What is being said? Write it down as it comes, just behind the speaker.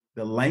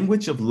The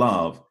language of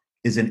love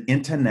is an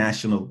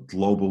international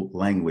global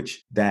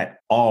language that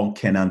all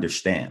can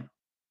understand.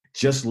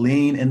 Just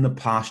lean in the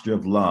posture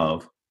of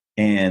love,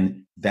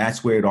 and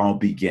that's where it all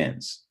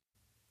begins.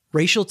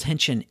 Racial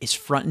tension is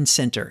front and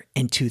center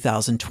in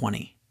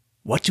 2020.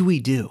 What do we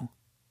do?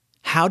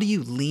 How do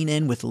you lean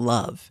in with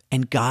love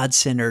and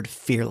God-centered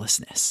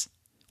fearlessness?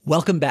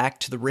 Welcome back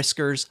to the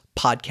Riskers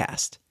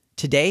podcast.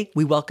 Today,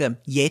 we welcome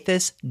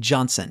Yeathus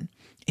Johnson,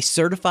 a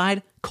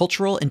certified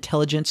cultural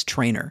intelligence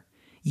trainer.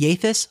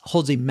 Yeathus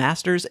holds a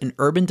master's in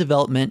urban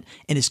development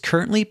and is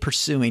currently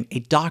pursuing a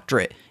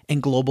doctorate in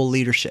global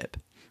leadership.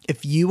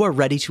 If you are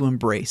ready to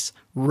embrace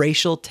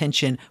racial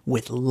tension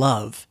with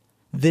love,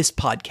 this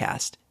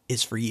podcast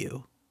is for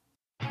you.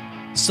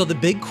 So the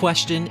big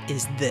question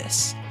is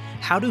this: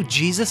 how do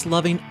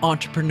Jesus-loving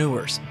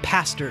entrepreneurs,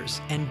 pastors,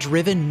 and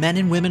driven men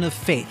and women of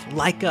faith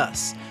like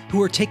us,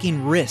 who are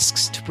taking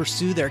risks to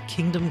pursue their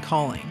kingdom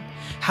calling,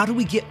 how do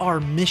we get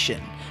our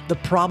mission, the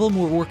problem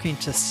we're working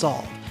to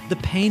solve, the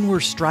pain we're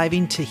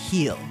striving to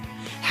heal,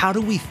 how do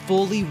we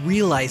fully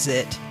realize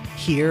it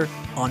here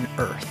on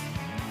earth?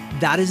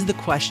 That is the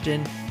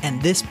question,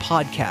 and this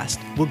podcast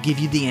will give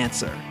you the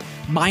answer.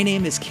 My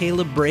name is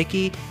Caleb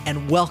Brakey,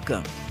 and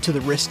welcome to the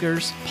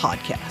Riskers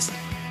podcast.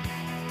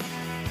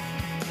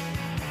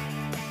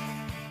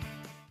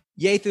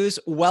 Yeathus,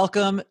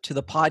 welcome to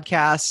the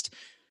podcast.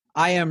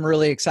 I am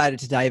really excited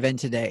to dive in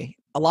today.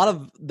 A lot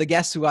of the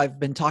guests who I've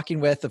been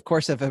talking with, of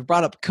course, have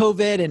brought up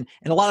COVID and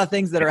a lot of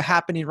things that are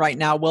happening right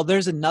now. Well,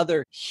 there's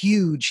another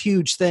huge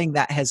thing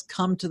that has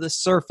come to the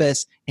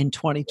surface in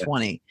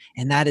 2020,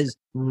 and that is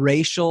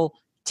racial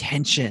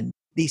tension.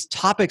 These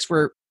topics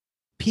where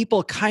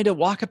people kind of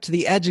walk up to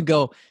the edge and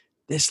go,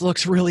 this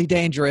looks really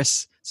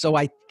dangerous, so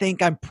I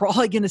think I'm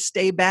probably going to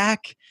stay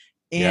back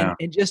and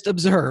just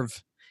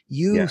observe.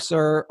 You,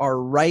 sir, are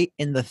right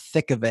in the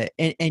thick of it.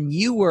 And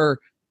you were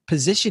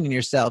positioning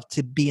yourself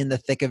to be in the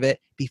thick of it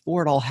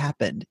before it all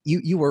happened.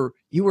 You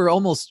were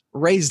almost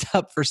raised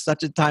up for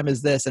such a time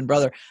as this. And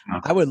brother,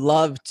 I would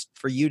love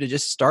for you to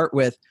just start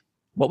with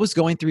what was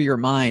going through your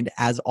mind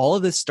as all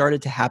of this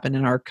started to happen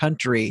in our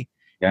country,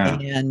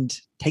 and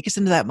take us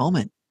into that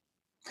moment.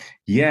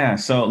 Yeah.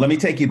 So let me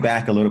take you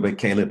back a little bit,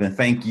 Caleb, and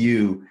thank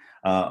you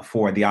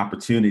for the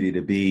opportunity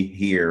to be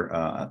here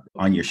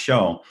on your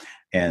show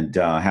and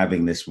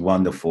having this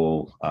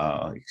wonderful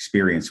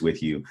experience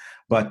with you.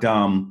 But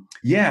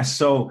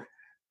so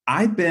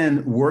I've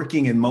been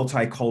working in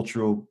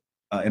multicultural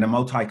in a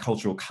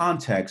multicultural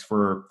context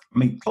for,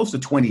 close to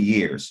 20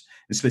 years,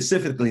 and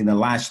specifically in the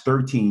last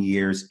 13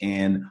 years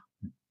in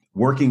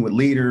working with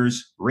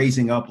leaders,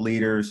 raising up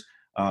leaders,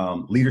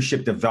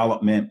 leadership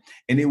development.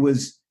 And it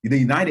was the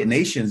United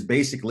Nations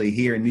basically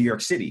here in New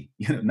York City,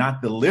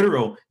 not the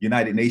literal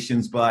United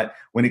Nations, but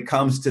when it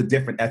comes to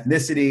different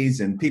ethnicities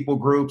and people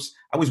groups,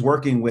 I was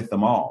working with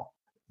them all.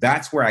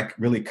 That's where I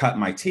really cut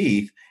my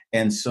teeth.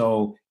 And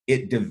so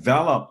it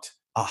developed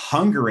a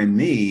hunger in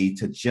me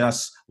to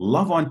just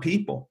love on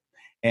people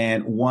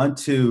and want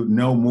to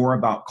know more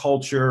about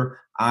culture.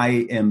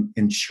 I am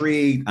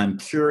intrigued. I'm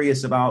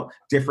curious about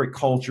different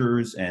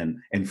cultures and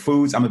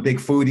foods. I'm a big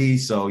foodie,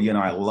 so,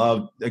 I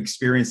love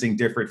experiencing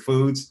different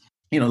foods.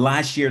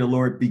 Last year, the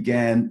Lord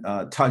began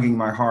tugging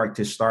my heart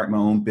to start my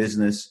own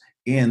business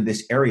in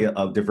this area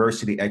of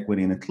diversity,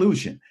 equity, and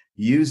inclusion,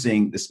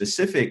 using the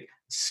specific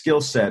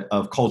skill set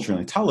of cultural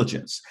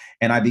intelligence.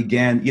 And I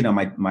began,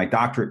 my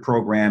doctorate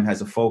program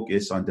has a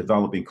focus on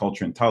developing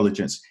cultural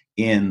intelligence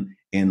in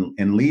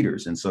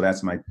leaders. And so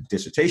that's my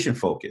dissertation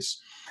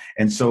focus.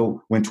 And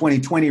so when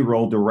 2020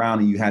 rolled around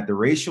and you had the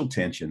racial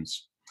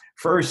tensions,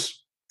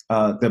 first,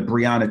 the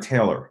Breonna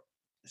Taylor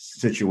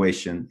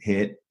situation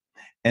hit.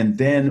 And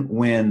then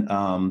when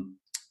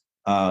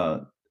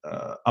Ahmaud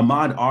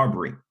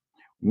Arbery,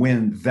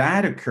 when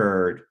that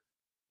occurred,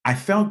 I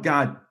felt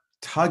God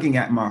tugging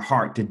at my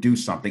heart to do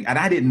something. And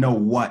I didn't know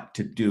what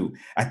to do.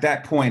 At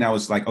that point, I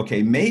was like,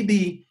 okay,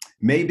 maybe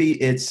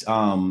it's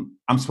I'm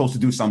supposed to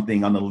do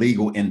something on the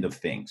legal end of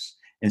things.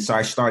 And so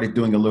I started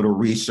doing a little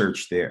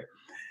research there.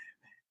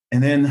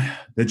 And then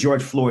the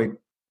George Floyd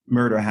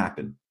murder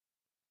happened.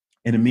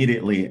 And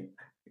immediately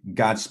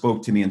God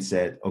spoke to me and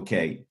said,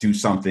 okay, do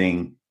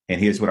something. And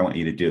here's what I want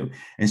you to do.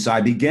 And so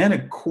I began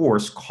a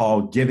course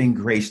called Giving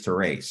Grace to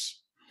Race.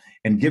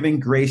 And Giving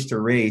Grace to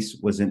Race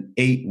was an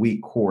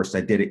 8-week course. I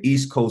did an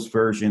East Coast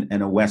version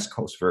and a West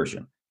Coast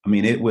version. I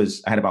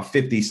had about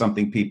 50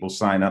 something people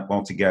sign up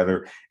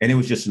altogether. And it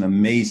was just an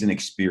amazing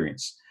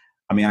experience.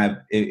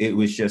 It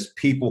was just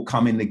people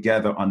coming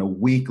together on a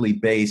weekly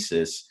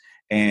basis.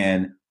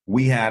 And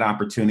we had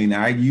opportunity.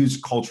 Now I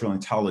use cultural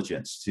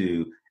intelligence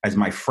as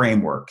my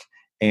framework.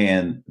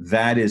 And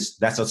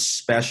that's a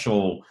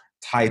special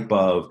type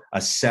of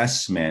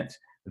assessment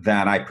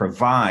that I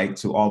provide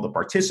to all the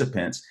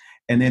participants.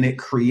 And then it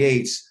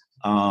creates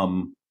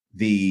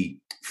the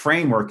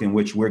framework in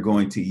which we're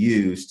going to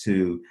use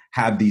to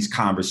have these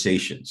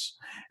conversations.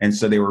 And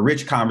so they were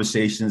rich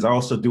conversations. I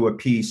also do a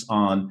piece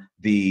on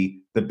the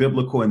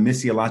biblical and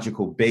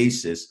missiological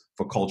basis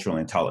for cultural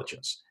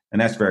intelligence. And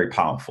that's very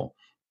powerful.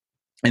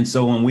 And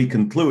so when we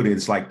concluded,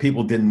 it's like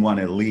people didn't want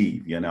to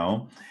leave, you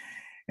know?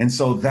 And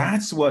so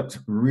that's what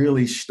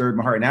really stirred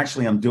my heart. And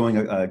actually, I'm doing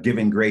a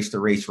Giving Grace to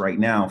Race right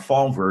now,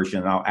 fall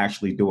version. And I'll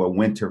actually do a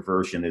winter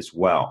version as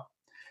well.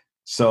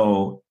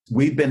 So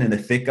we've been in the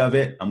thick of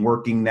it. I'm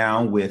working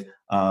now with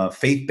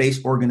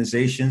faith-based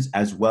organizations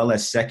as well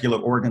as secular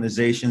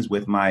organizations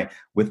with my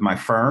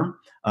firm.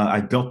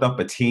 I built up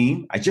a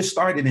team. I just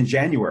started in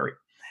January.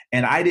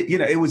 And I did,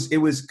 it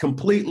was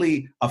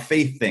completely a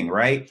faith thing,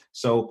 right?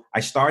 So I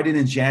started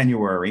in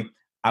January.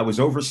 I was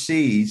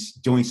overseas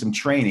doing some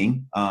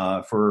training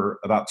for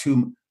about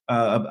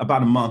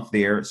a month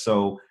there.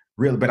 So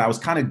really, but I was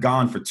kind of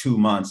gone for 2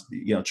 months,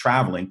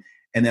 traveling.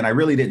 And then I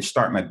really didn't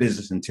start my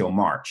business until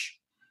March.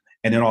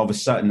 And then all of a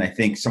sudden, I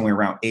think somewhere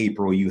around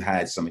April, you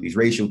had some of these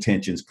racial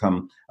tensions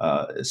come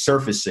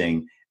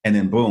surfacing. And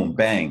then boom,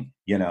 bang,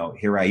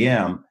 here I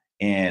am.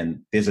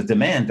 And there's a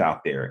demand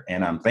out there.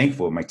 And I'm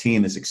thankful my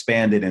team has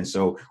expanded. And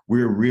so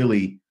we're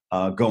really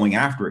going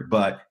after it.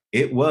 But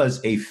it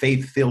was a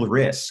faith-filled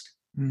risk.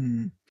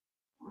 Mm.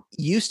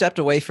 You stepped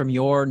away from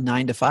your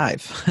 9 to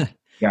 5.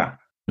 Yeah.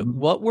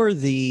 What were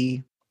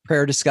the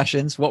prayer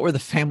discussions? What were the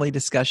family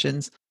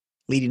discussions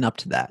leading up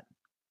to that?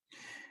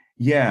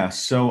 Yeah.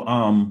 So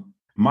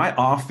my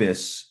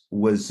office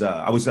was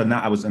I was in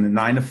a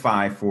 9 to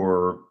 5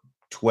 for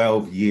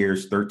 12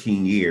 years,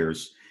 13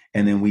 years.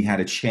 And then we had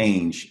a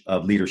change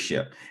of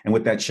leadership. And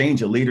with that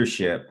change of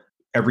leadership,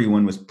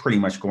 everyone was pretty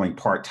much going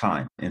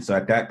part-time. And so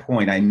at that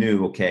point, I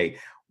knew, okay,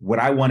 what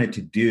I wanted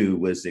to do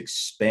was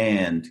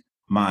expand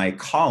my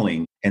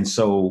calling. And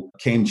so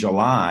came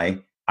July,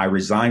 I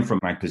resigned from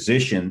my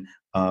position,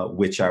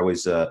 which I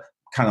was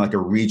kind of like a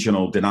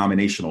regional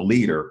denominational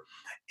leader,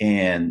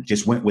 and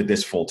just went with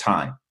this full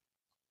time.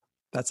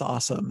 That's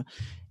awesome.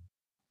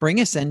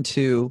 Bring us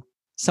into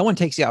someone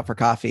takes you out for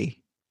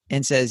coffee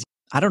and says,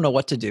 I don't know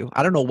what to do.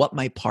 I don't know what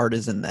my part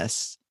is in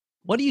this.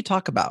 What do you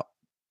talk about?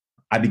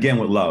 I begin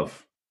with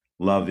love.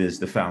 Love is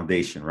the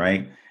foundation,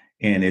 right?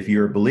 And if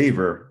you're a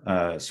believer,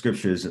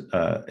 scriptures,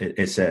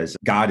 it says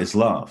God is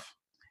love.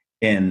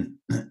 And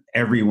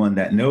everyone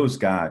that knows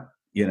God,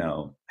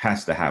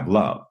 has to have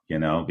love,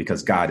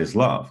 because God is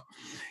love.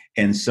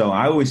 And so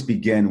I always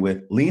begin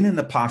with lean in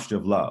the posture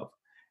of love.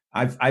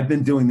 I've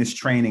been doing this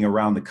training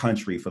around the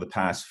country for the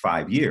past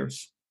 5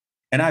 years.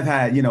 And I've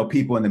had,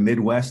 people in the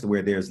Midwest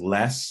where there's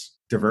less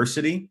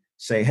diversity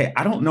say, hey,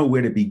 I don't know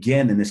where to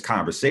begin in this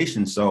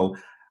conversation. So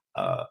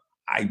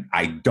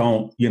I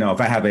don't,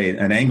 if I have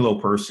an Anglo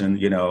person,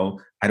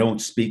 I don't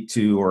speak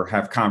to or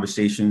have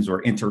conversations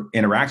or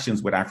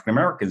interactions with African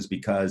Americans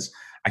because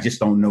I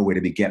just don't know where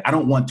to begin. I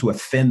don't want to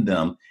offend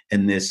them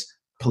in this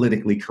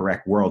politically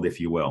correct world, if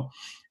you will.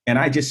 And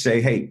I just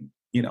say, hey,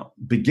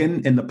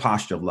 begin in the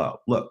posture of love.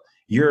 Look,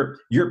 your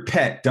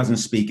pet doesn't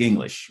speak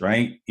English,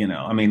 right?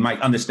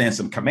 Might understand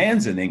some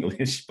commands in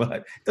English,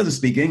 but doesn't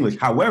speak English.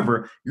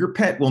 However, your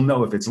pet will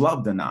know if it's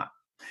loved or not.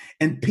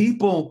 And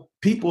people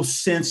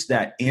sense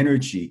that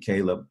energy,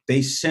 Caleb.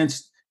 They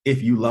sense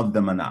if you love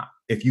them or not,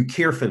 if you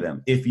care for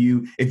them, if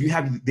you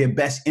have their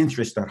best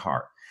interest at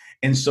heart.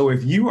 And so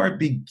if you are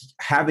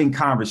having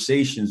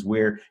conversations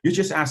where you're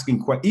just asking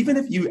questions, even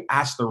if you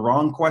ask the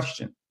wrong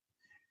question,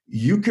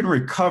 you can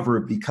recover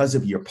because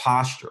of your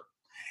posture.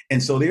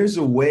 And so there's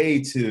a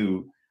way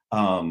to,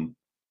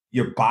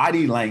 your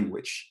body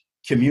language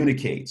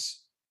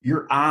communicates,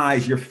 your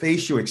eyes, your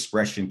facial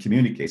expression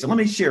communicates. So let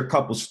me share a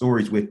couple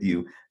stories with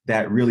you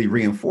that really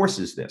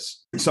reinforces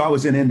this. So I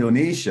was in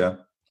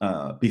Indonesia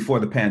before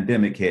the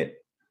pandemic hit,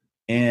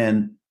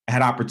 and I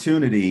had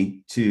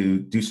opportunity to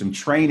do some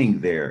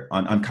training there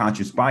on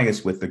unconscious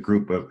bias with a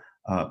group of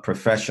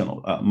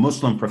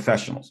Muslim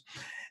professionals.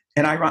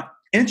 And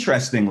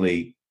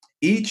interestingly,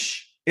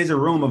 each is a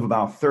room of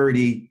about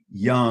 30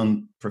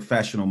 young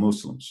professional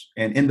Muslims.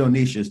 And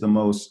Indonesia is the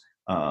most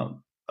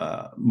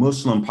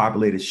Muslim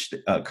populated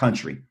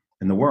country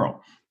in the world.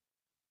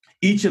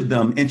 Each of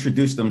them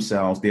introduced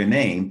themselves, their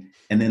name,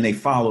 and then they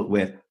followed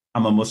with,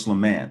 I'm a Muslim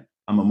man,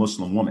 I'm a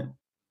Muslim woman.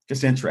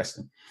 Just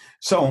interesting.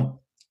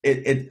 So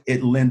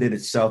it lended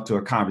itself to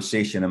a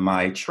conversation in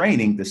my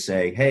training to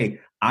say, hey,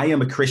 I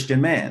am a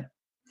Christian man,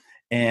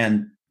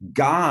 and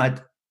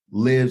God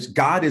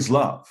is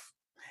love,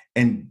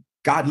 and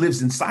God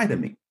lives inside of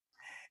me.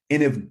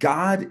 And if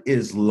God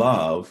is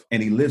love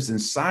and he lives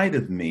inside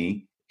of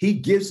me, he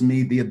gives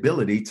me the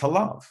ability to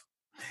love.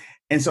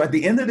 And so at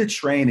the end of the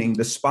training,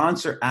 the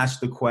sponsor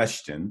asked the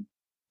question,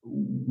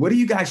 what are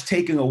you guys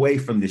taking away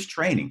from this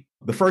training?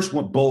 The first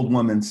one, bold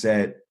woman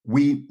said,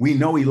 we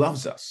know he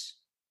loves us.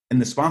 And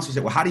the sponsor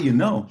said, well, how do you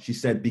know? She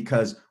said,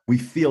 because we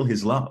feel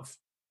his love.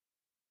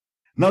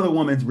 Another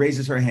woman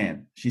raises her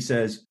hand. She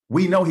says,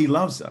 we know he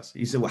loves us.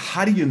 He said, well,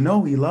 how do you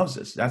know he loves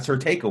us? That's her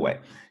takeaway.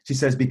 She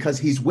says, because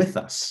he's with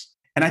us.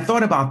 And I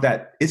thought about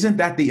that. Isn't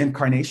that the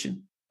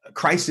incarnation?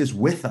 Christ is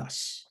with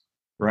us,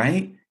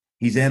 right?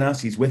 He's in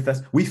us. He's with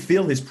us. We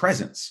feel his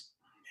presence.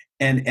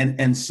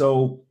 And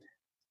so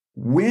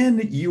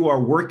when you are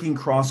working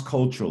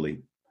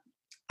cross-culturally,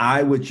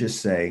 I would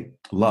just say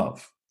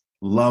love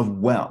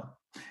well.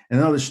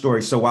 Another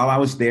story. So while I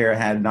was there, I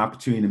had an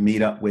opportunity to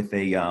meet up with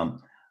a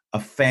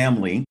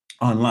family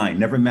online.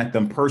 Never met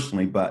them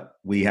personally, but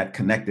we had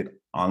connected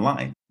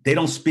online. They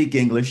don't speak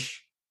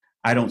English.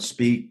 I don't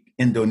speak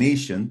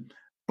Indonesian,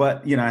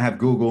 but I have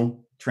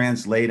Google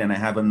Translate, and I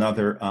have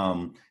another.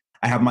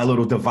 I have my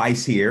little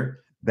device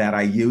here that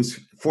I use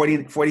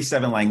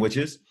 47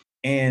 languages,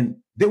 and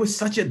there was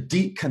such a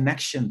deep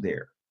connection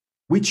there.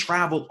 We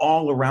traveled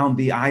all around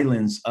the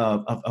islands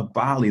of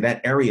Bali,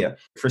 that area,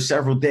 for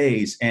several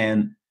days,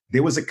 and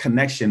there was a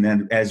connection.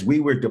 And as we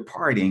were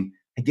departing,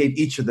 I gave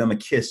each of them a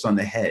kiss on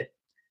the head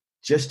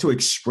just to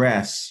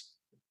express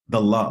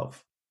the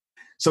love.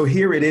 So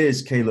here it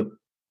is, Caleb.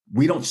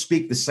 We don't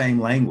speak the same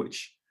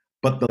language,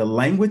 but the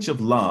language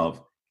of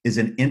love is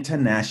an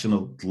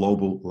international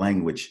global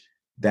language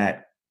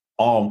that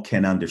all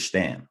can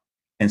understand.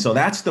 And so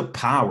that's the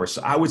power.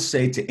 So I would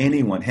say to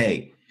anyone,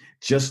 hey,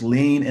 just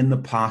lean in the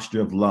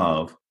posture of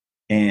love,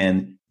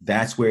 and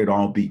that's where it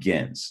all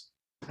begins.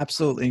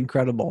 Absolutely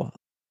incredible.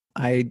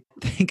 I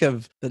think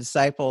of the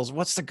disciples.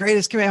 What's the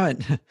greatest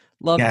commandment?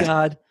 Love Yes.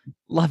 God,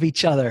 love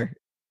each other.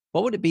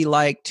 What would it be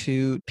like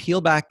to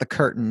peel back the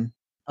curtain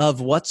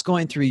of what's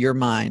going through your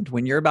mind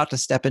when you're about to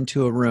step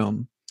into a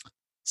room?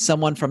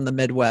 Someone from the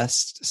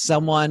Midwest,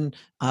 someone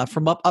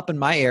from up in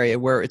my area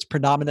where it's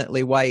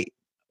predominantly white,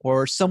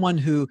 or someone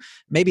who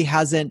maybe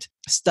hasn't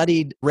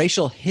studied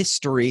racial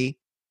history.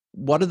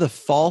 What are the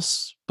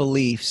false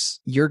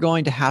beliefs you're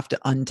going to have to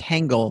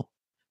untangle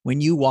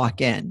when you walk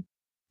in?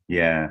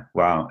 Yeah.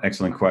 Wow.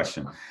 Excellent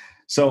question.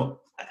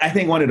 So I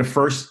think one of the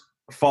first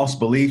false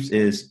beliefs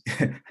is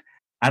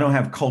I don't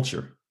have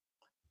culture.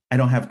 I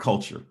don't have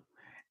culture.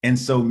 And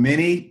so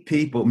many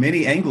people,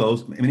 many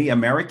Anglos, many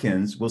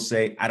Americans will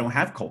say, I don't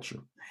have culture.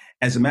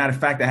 As a matter of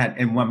fact, I had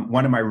in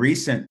one of my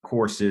recent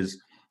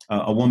courses,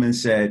 a woman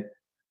said,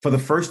 for the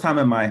first time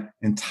in my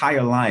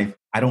entire life,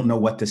 I don't know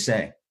what to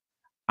say.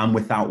 I'm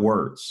without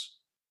words.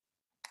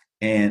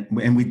 And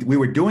we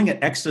were doing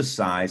an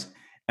exercise.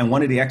 And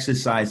one of the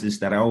exercises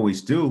that I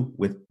always do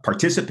with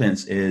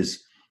participants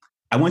is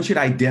I want you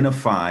to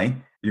identify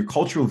your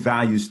cultural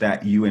values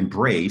that you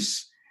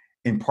embrace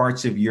in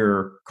parts of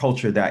your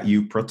culture that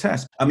you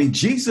protest. I mean,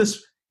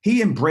 Jesus,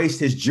 he embraced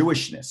his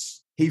Jewishness.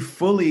 He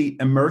fully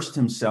immersed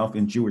himself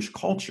in Jewish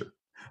culture.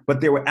 But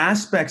there were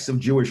aspects of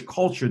Jewish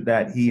culture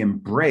that he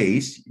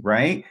embraced,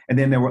 right? And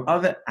then there were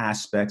other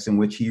aspects in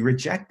which he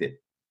rejected.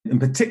 In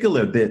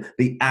particular,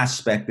 the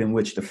aspect in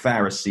which the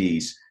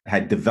Pharisees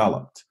had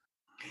developed.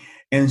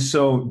 And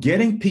so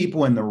getting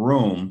people in the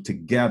room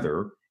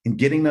together and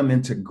getting them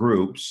into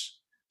groups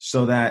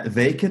so that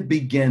they could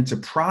begin to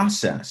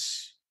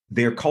process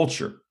their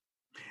culture.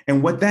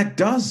 And what that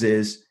does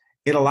is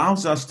it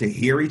allows us to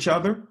hear each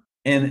other.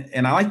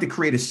 And I like to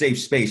create a safe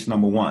space,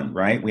 number one,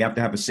 right? We have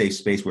to have a safe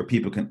space where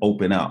people can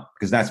open up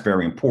because that's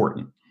very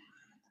important.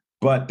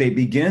 But they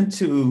begin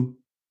to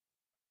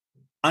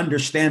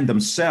understand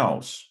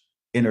themselves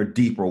in a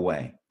deeper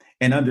way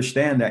and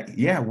understand that,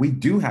 yeah, we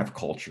do have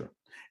culture.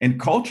 And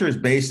culture is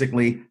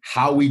basically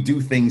how we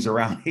do things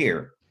around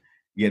here,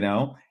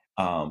 and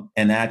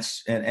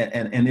that's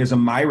and there's a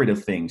myriad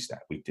of things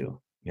that we do.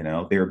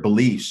 There are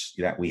beliefs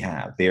that we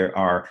have. There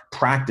are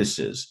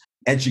practices,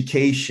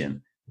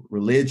 education,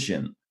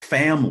 religion,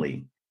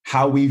 family,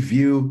 how we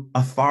view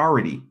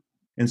authority.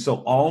 And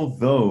so all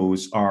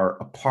those are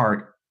a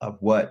part of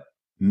what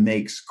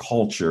makes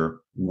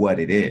culture what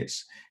it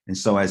is. And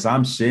so as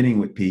I'm sitting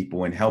with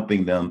people and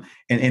helping them,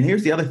 and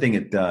here's the other thing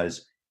it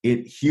does,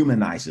 it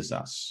humanizes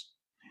us.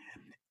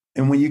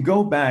 And when you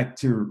go back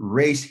to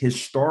race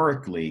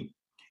historically,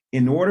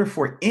 in order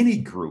for any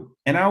group,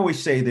 and I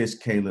always say this,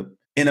 Caleb,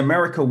 in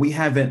America, we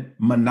haven't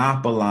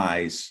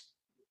monopolized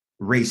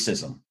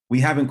racism. We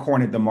haven't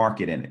cornered the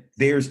market in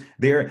it.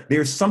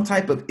 There's some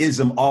type of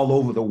ism all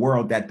over the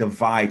world that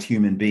divides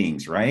human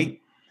beings, right?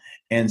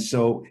 And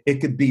so it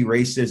could be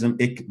racism,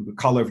 the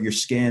color of your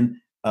skin.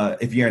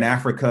 If you're in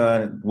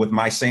Africa with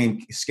my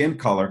same skin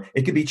color,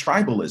 it could be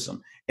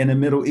tribalism. In the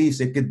Middle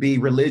East, it could be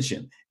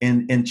religion.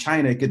 In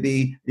China, it could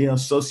be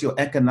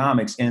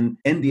socioeconomics. In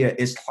India,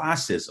 it's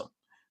classism.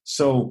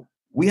 So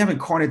we haven't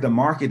cornered the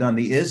market on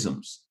the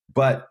isms.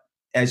 But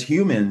as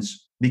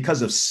humans,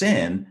 because of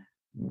sin,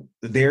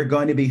 there are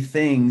going to be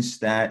things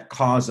that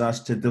cause us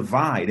to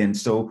divide. And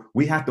so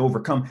we have to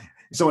overcome.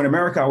 So in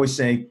America, I always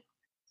say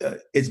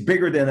it's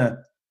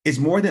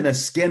more than a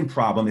skin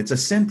problem. It's a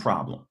sin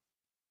problem.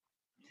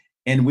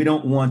 And we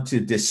don't want to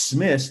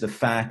dismiss the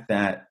fact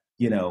that,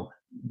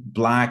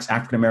 Blacks,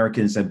 African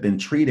Americans have been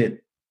treated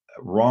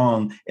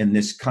wrong in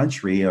this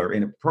country or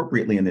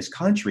inappropriately in this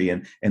country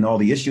and all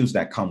the issues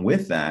that come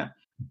with that.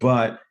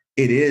 But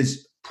it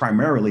is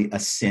primarily a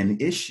sin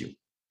issue.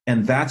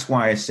 And that's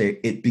why I say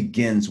it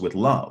begins with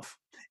love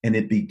and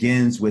it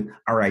begins with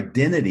our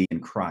identity in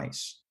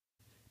Christ.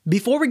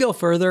 Before we go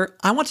further,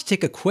 I want to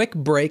take a quick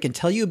break and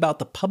tell you about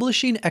the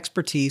publishing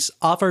expertise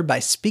offered by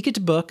Speak It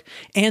to Book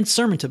and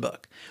Sermon to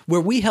Book, where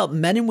we help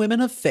men and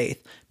women of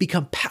faith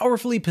become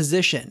powerfully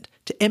positioned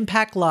to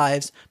impact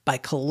lives by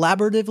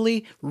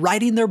collaboratively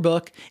writing their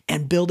book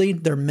and building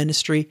their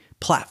ministry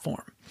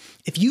platform.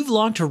 If you've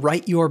longed to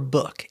write your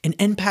book and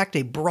impact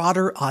a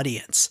broader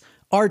audience,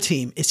 our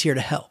team is here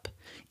to help,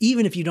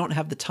 even if you don't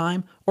have the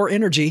time or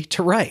energy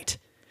to write.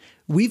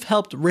 We've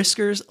helped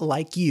riskers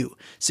like you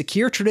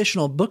secure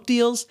traditional book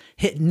deals,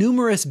 hit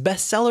numerous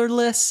bestseller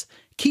lists,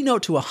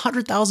 keynote to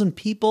 100,000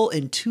 people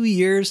in 2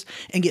 years,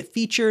 and get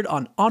featured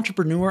on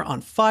Entrepreneur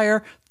on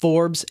Fire,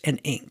 Forbes,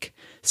 and Inc.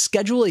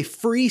 Schedule a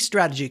free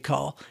strategy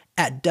call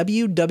at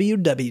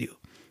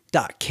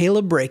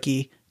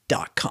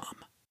www.calebreakey.com.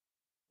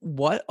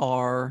 What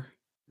are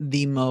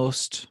the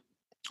most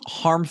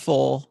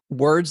harmful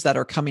words that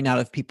are coming out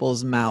of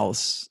people's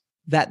mouths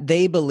that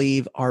they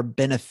believe are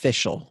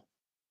beneficial?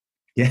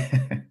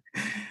 Yeah.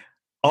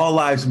 All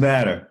lives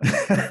matter.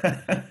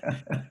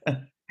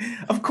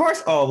 Of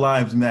course, all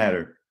lives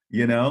matter.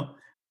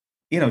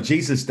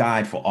 Jesus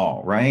died for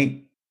all,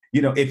 right?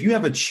 If you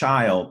have a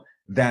child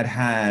that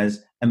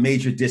has a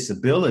major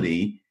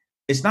disability,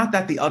 it's not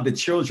that the other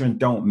children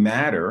don't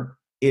matter.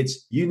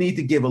 It's you need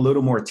to give a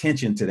little more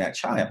attention to that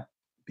child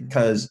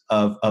because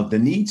of the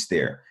needs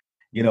there.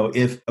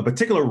 If a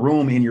particular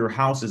room in your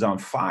house is on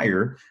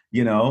fire,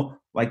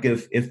 like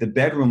if the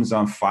bedroom's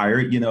on fire,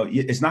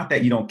 it's not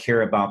that you don't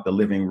care about the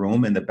living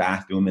room and the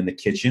bathroom and the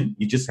kitchen.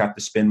 You just have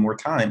to spend more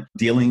time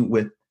dealing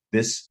with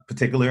this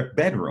particular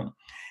bedroom.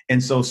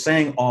 And so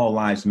saying all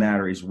lives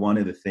matter is one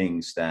of the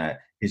things that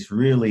is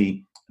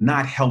really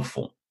not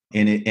helpful,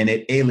 and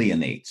it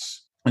alienates.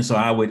 And so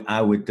I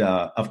would,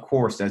 of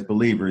course, as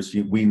believers,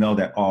 we know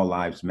that all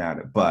lives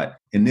matter. But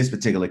in this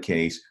particular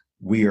case,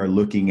 we are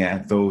looking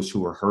at those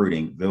who are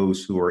hurting,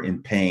 those who are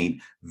in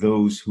pain,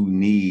 those who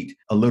need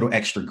a little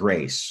extra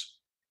grace.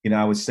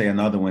 I would say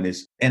another one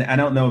is, and I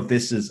don't know if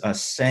this is a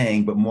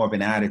saying, but more of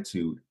an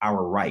attitude,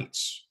 our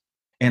rights.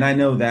 And I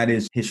know that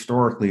is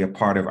historically a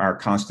part of our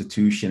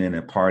Constitution and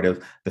a part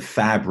of the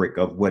fabric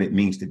of what it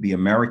means to be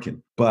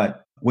American.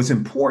 But what's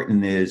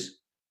important is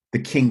the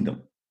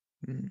kingdom.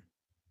 Mm.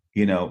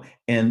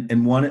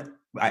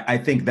 I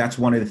think that's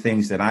one of the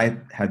things that I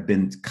have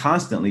been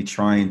constantly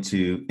trying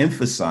to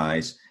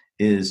emphasize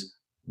is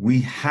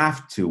we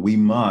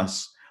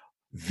must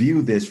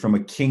view this from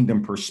a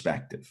kingdom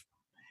perspective.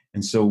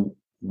 And so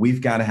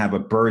we've got to have a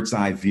bird's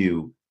eye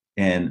view,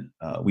 and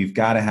we've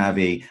got to have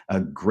a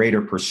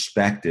greater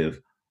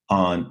perspective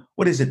on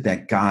what is it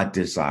that God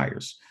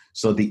desires.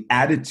 So the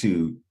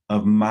attitude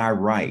of my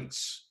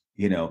rights,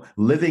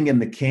 living in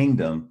the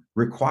kingdom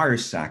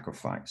requires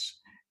sacrifice.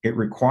 It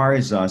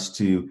requires us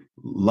to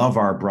love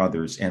our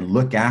brothers and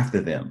look after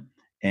them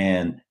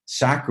and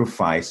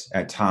sacrifice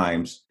at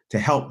times to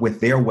help with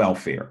their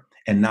welfare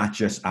and not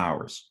just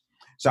ours.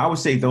 So I would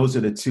say those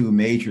are the two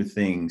major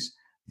things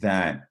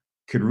that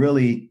could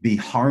really be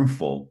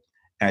harmful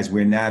as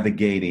we're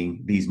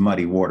navigating these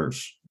muddy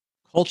waters.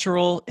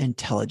 Cultural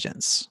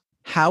intelligence.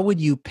 How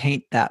would you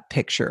paint that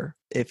picture?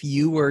 If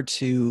you were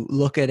to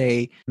look at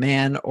a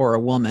man or a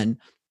woman,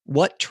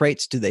 what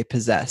traits do they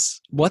possess?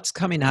 What's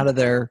coming out of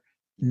their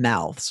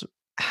mouths?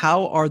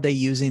 How are they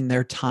using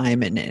their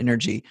time and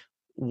energy?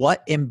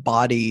 What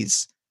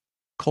embodies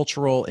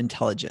cultural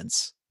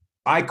intelligence?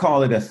 I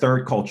call it a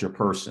third culture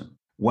person.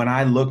 When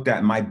I looked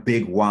at my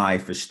big why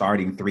for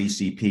starting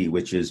 3CP,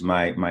 which is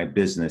my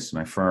business,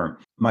 my firm,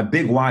 my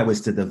big why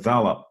was to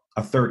develop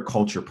a third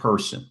culture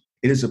person.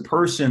 It is a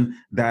person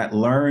that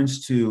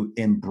learns to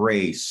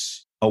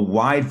embrace a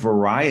wide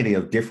variety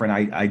of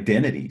different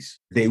identities.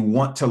 They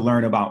want to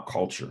learn about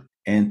culture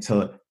and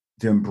to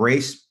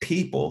embrace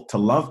people, to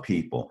love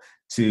people,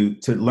 to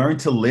learn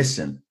to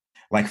listen.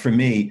 Like for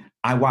me,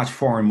 I watch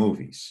foreign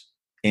movies.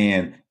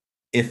 And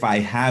if I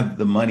have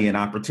the money and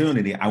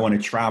opportunity, I want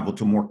to travel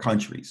to more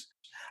countries.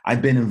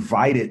 I've been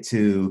invited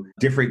to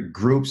different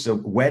groups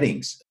of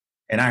weddings.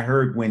 And I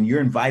heard when you're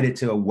invited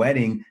to a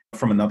wedding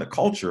from another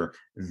culture,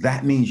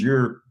 that means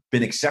you're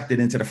been accepted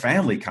into the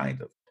family,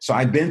 kind of. So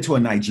I've been to a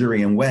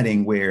Nigerian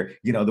wedding where,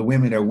 the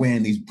women are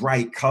wearing these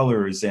bright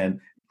colors and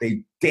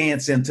they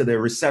dance into the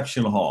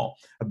reception hall.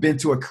 I've been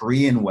to a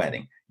Korean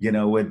wedding,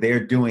 where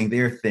they're doing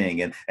their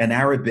thing, and an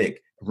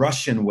Arabic,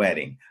 Russian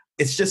wedding.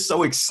 It's just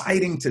so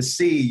exciting to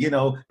see,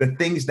 the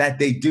things that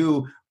they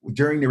do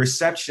during the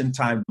reception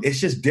time. It's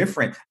just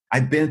different.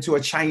 I've been to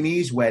a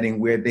Chinese wedding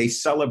where they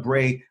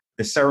celebrate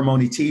the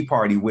ceremony tea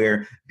party,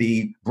 where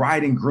the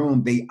bride and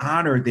groom, they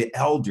honor the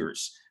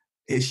elders.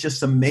 It's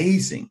just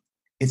amazing.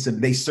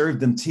 They serve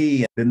them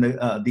tea, and then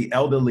the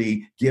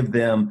elderly give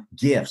them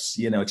gifts,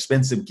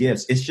 expensive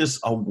gifts. It's just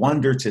a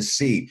wonder to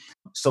see.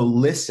 So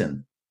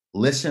listen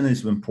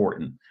is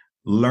important.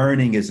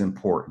 Learning is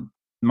important.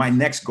 My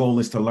next goal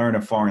is to learn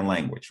a foreign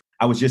language.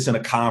 I was just in a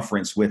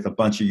conference with a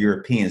bunch of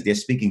Europeans. They're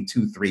speaking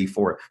 2, 3,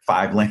 4,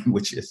 5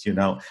 languages,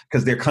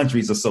 because their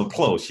countries are so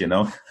close,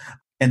 And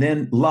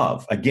then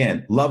love.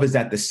 Again, love is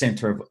at the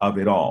center of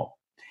it all.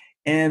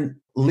 And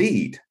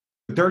lead.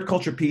 Third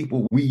culture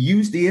people, we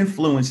use the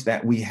influence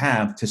that we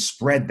have to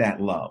spread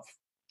that love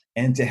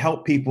and to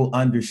help people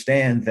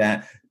understand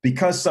that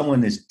because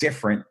someone is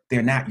different,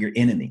 they're not your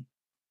enemy.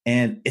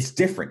 And it's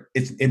different.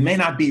 It may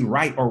not be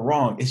right or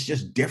wrong. It's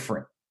just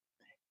different.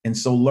 And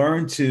so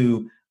learn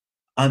to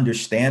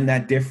understand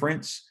that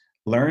difference,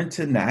 learn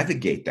to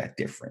navigate that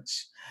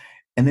difference,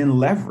 and then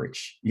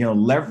leverage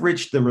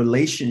the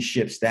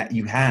relationships that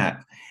you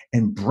have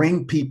and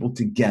bring people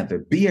together.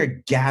 Be a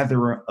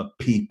gatherer of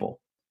people.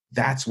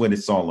 That's what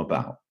it's all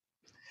about.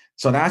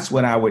 So that's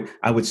what I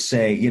would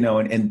say,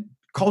 and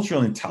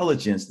cultural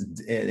intelligence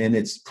in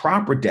its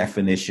proper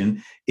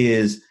definition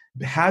is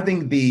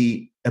having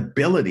the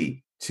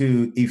ability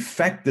to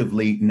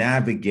effectively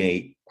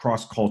navigate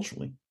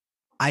cross-culturally.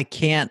 I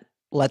can't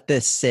let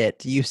this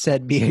sit. You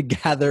said be a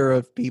gatherer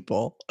of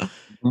people.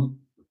 Mhm.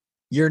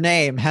 Your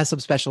name has some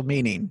special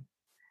meaning.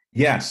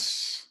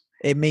 Yes.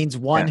 It means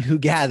one who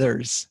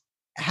gathers.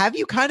 Have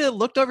you kind of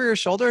looked over your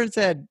shoulder and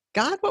said,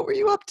 God, what were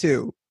you up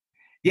to?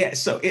 Yeah,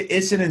 so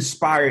it's an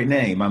inspired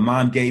name. My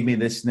mom gave me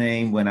this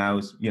name when I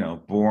was,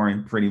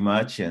 born, pretty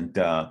much, and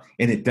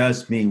it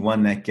does mean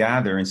one that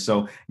gather. And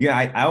so, yeah,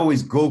 I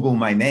always Google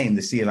my name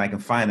to see if I can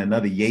find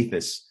another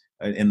Yeathus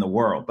in the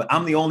world, but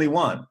I'm the only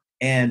one.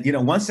 And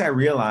once I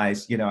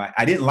realized,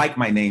 I didn't like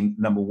my name,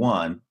 number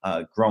one,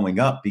 growing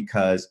up,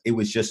 because it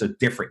was just a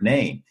different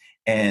name,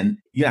 and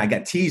I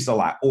got teased a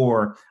lot,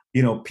 or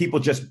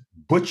people just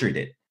butchered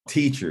it.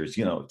 Teachers,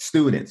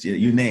 students,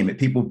 you name it,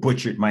 people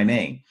butchered my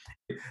name.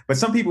 But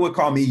some people would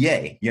call me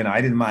Ye.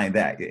 I didn't mind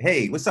that.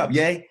 Hey, what's up,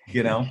 Ye?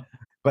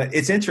 But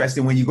it's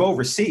interesting when you go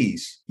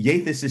overseas,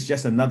 Yeathus is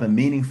just another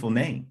meaningful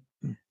name,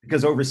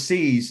 because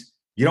overseas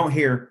you don't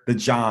hear the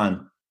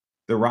John,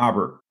 the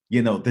Robert,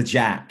 the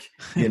Jack,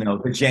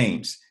 the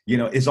James.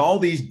 It's all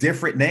these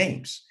different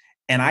names,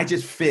 and I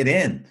just fit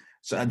in.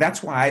 So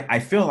that's why I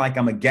feel like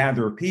I'm a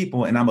gatherer of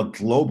people, and I'm a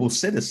global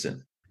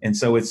citizen. And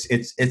so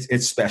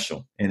it's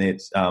special, and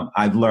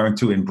I've learned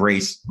to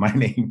embrace my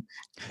name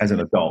as an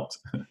adult.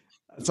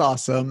 That's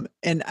awesome.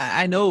 And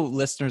I know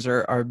listeners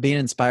are being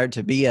inspired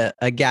to be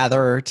a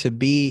gatherer, to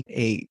be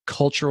a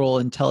cultural,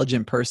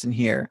 intelligent person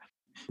here.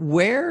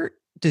 Where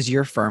does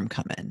your firm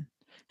come in?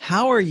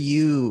 How are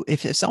you,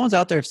 if someone's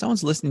out there, if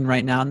someone's listening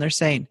right now and they're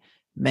saying,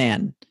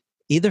 man,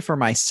 either for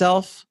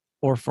myself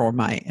or for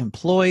my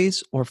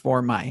employees or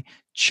for my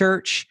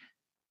church,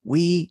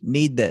 we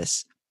need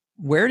this.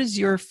 Where does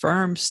your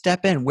firm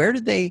step in? Where do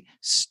they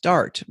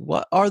start?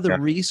 What are the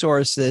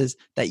resources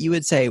that you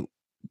would say,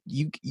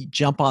 you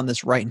jump on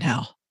this right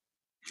now?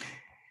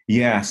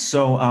 Yeah.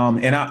 So,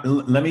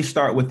 let me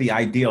start with the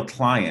ideal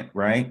client,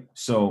 right?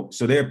 So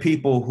there are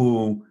people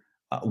who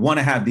want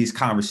to have these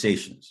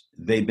conversations.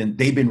 They've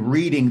been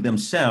reading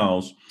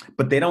themselves,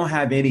 but they don't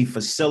have any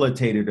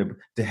facilitator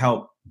to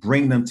help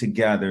bring them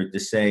together,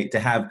 to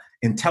have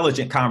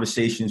intelligent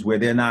conversations where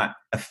they're not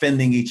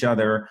offending each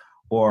other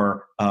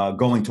or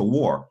going to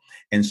war.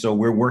 And so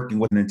we're working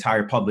with an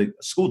entire public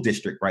school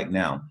district right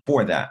now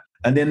for that.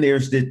 And then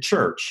there's the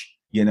church.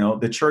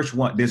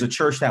 There's a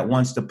church that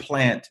wants to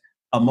plant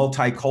a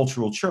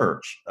multicultural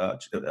church,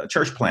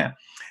 church plant,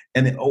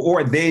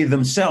 or they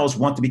themselves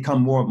want to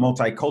become more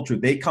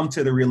multicultural. They come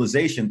to the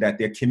realization that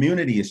their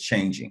community is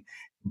changing,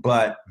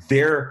 but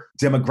their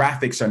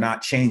demographics are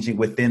not changing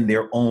within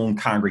their own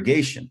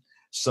congregation.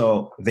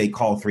 So they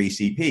call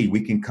 3CP.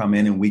 We can come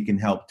in and we can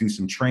help do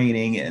some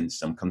training and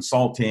some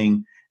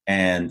consulting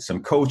and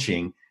some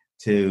coaching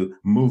to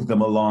move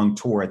them along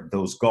toward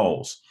those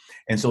goals.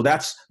 And so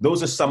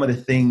those are some of the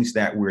things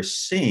that we're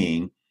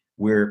seeing,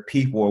 where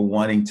people are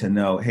wanting to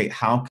know, hey,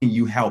 how can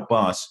you help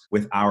us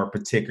with our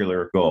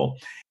particular goal?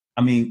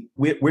 I mean,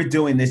 we're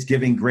doing this,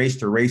 giving grace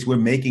to race. We're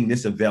making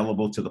this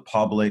available to the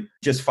public.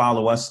 Just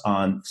follow us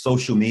on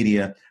social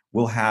media.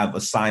 We'll have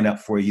a sign up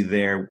for you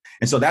there.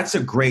 And so that's a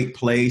great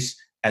place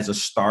as a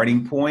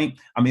starting point.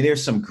 I mean,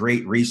 there's some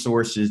great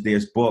resources.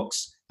 There's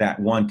books that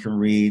one can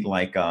read.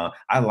 Like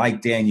I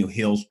like Daniel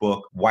Hill's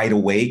book, Wide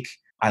Awake.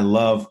 I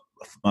love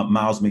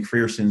Miles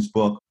McPherson's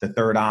book, The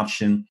Third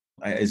Option.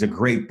 Is a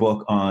great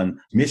book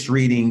on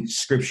misreading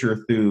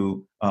scripture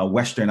through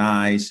Western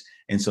eyes.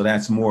 And so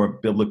that's more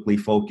biblically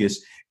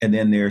focused. And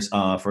then there's,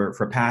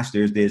 for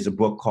pastors, there's a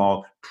book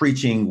called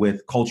Preaching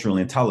with Cultural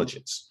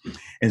Intelligence.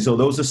 And so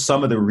those are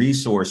some of the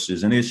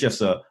resources. And it's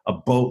just a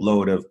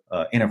boatload of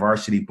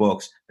InterVarsity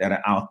books that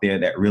are out there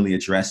that really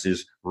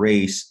addresses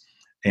race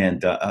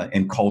and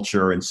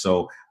culture. And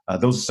so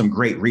those are some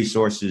great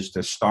resources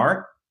to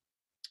start.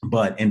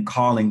 But in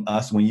calling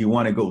us, when you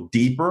want to go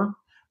deeper,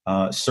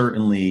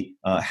 certainly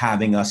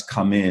having us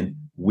come in,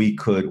 we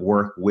could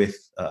work with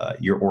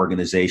your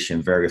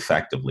organization very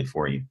effectively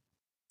for you.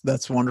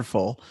 That's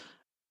wonderful.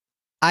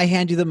 I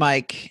hand you the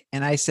mic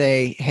and I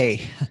say,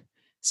 hey,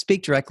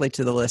 speak directly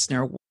to the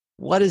listener.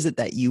 What is it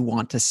that you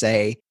want to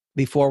say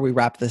before we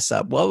wrap this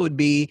up? What would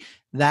be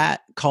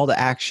that call to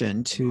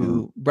action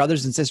to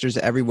brothers and sisters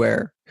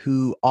everywhere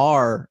who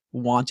are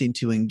wanting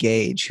to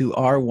engage, who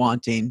are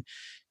wanting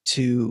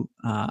to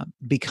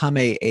become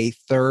a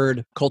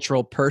third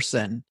cultural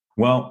person?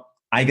 Well,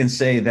 I can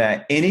say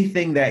that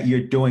anything that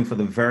you're doing for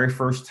the very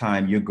first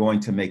time, you're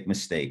going to make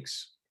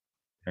mistakes.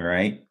 All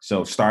right.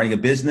 So starting a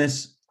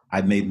business,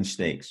 I've made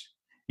mistakes.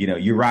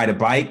 You ride a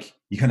bike,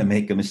 you're going to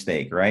make a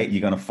mistake, right?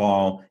 You're going to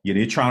fall.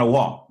 You're trying to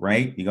walk,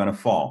 right? You're going to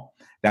fall.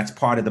 That's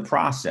part of the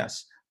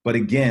process. But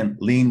again,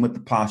 lean with the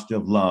posture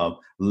of love,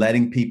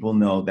 letting people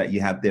know that you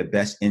have their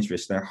best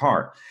interest at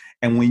heart.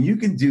 And when you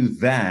can do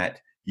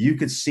that, you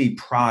could see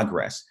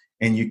progress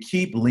and you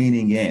keep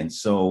leaning in.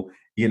 So,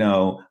 here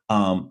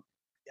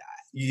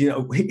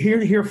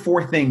are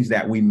four things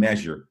that we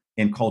measure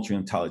in cultural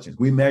intelligence.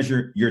 We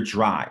measure your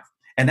drive,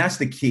 and that's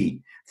the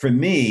key. For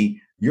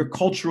me, your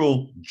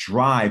cultural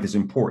drive is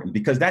important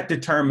because that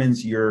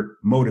determines your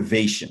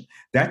motivation.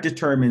 That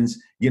determines,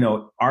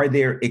 are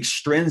there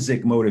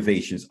extrinsic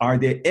motivations? Are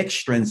there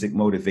extrinsic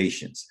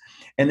motivations?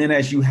 And then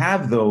as you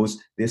have those,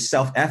 this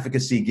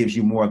self-efficacy gives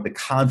you more of the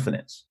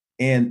confidence.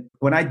 And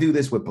when I do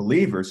this with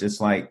believers, it's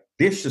like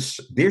there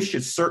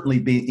should certainly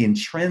be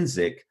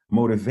intrinsic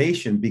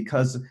motivation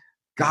because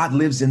God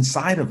lives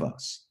inside of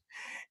us.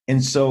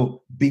 And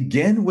so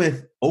begin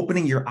with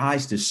opening your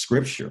eyes to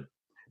Scripture.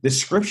 The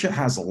Scripture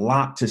has a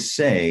lot to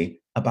say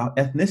about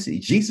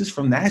ethnicity. Jesus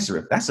from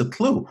Nazareth, that's a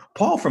clue.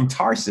 Paul from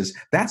Tarsus,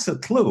 that's a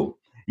clue.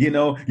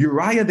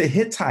 Uriah the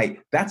Hittite,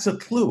 that's a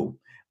clue.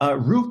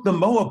 Ruth the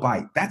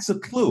Moabite, that's a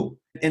clue.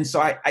 And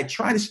so I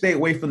try to stay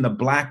away from the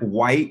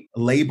black-white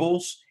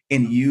labels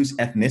and use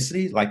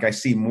ethnicity like I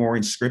see more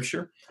in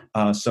Scripture.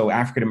 So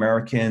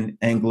African-American,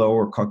 Anglo,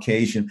 or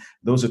Caucasian,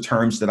 those are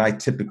terms that I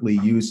typically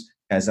use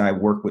as I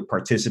work with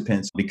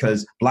participants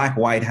because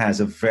black-white has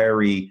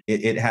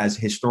it has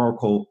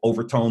historical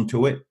overtone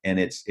to it, and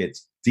it's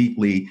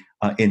deeply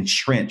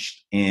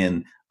entrenched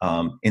in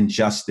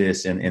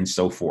injustice and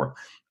so forth.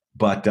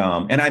 But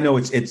and I know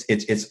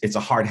it's a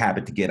hard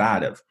habit to get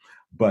out of,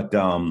 but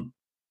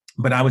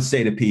I would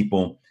say to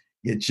people,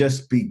 you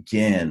just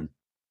begin,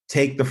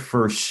 take the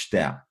first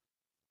step,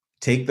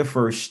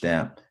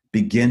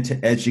 begin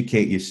to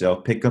educate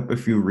yourself, pick up a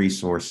few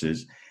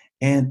resources.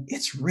 And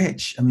it's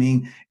rich. I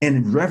mean,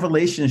 in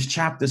Revelations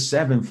chapter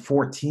 7,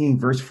 14,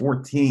 verse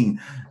 14,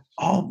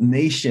 all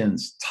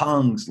nations,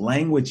 tongues,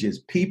 languages,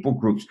 people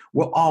groups,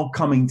 we're all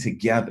coming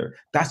together.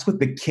 That's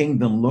what the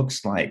kingdom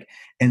looks like.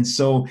 And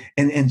so,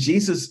 and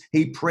Jesus,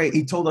 he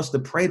told us to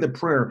pray the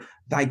prayer,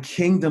 thy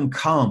kingdom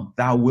come,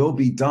 thy will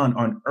be done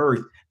on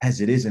earth as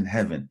it is in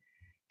heaven.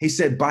 He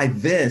said, by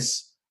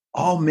this,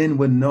 all men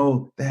would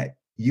know that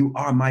you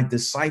are my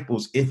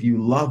disciples if you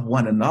love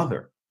one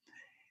another.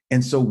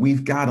 And so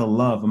we've got to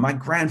love. And my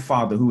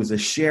grandfather, who was a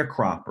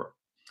sharecropper,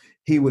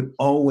 he would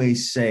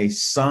always say,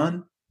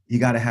 son, you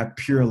got to have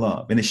pure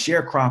love. And a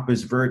sharecropper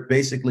is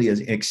basically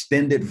an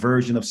extended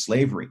version of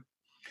slavery.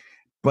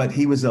 But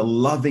he was a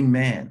loving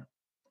man,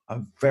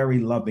 a very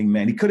loving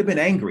man. He could have been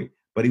angry,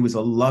 but he was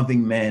a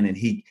loving man. And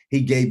he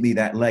gave me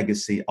that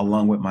legacy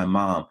along with my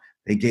mom.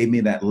 They gave me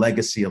that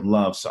legacy of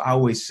love. So I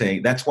always say,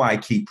 that's why I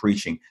keep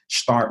preaching.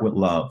 Start with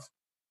love.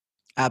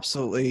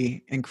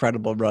 Absolutely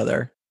incredible,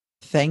 brother.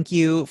 Thank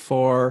you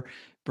for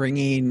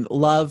bringing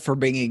love, for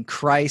bringing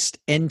Christ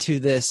into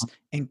this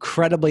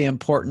incredibly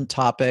important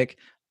topic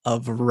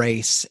of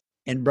race.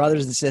 And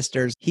brothers and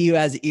sisters, he who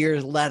has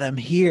ears, let him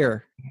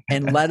hear,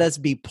 and let us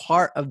be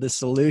part of the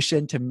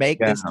solution to make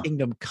this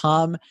kingdom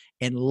come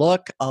and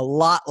look a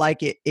lot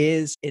like it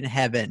is in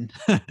heaven,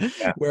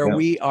 where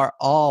we are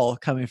all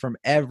coming from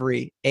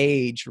every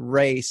age,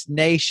 race,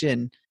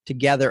 nation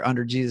together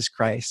under Jesus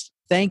Christ.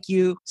 Thank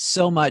you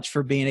so much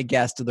for being a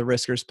guest of the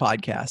Riskers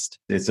podcast.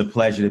 It's a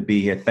pleasure to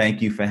be here.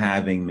 Thank you for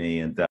having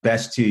me, and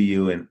best to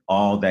you and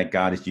all that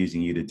God is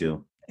using you to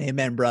do.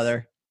 Amen,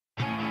 brother.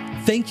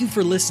 Thank you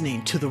for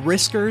listening to the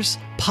Riskers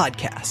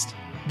podcast.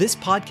 This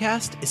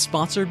podcast is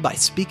sponsored by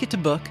Speak It to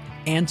Book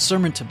and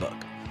Sermon to Book,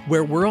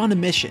 where we're on a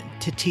mission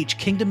to teach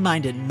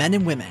kingdom-minded men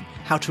and women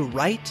how to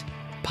write,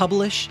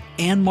 publish,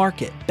 and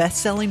market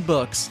best-selling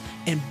books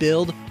and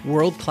build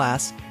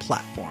world-class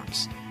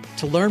platforms.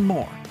 To learn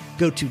more,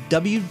 go to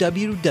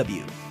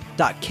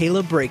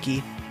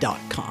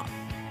www.calebrakey.com.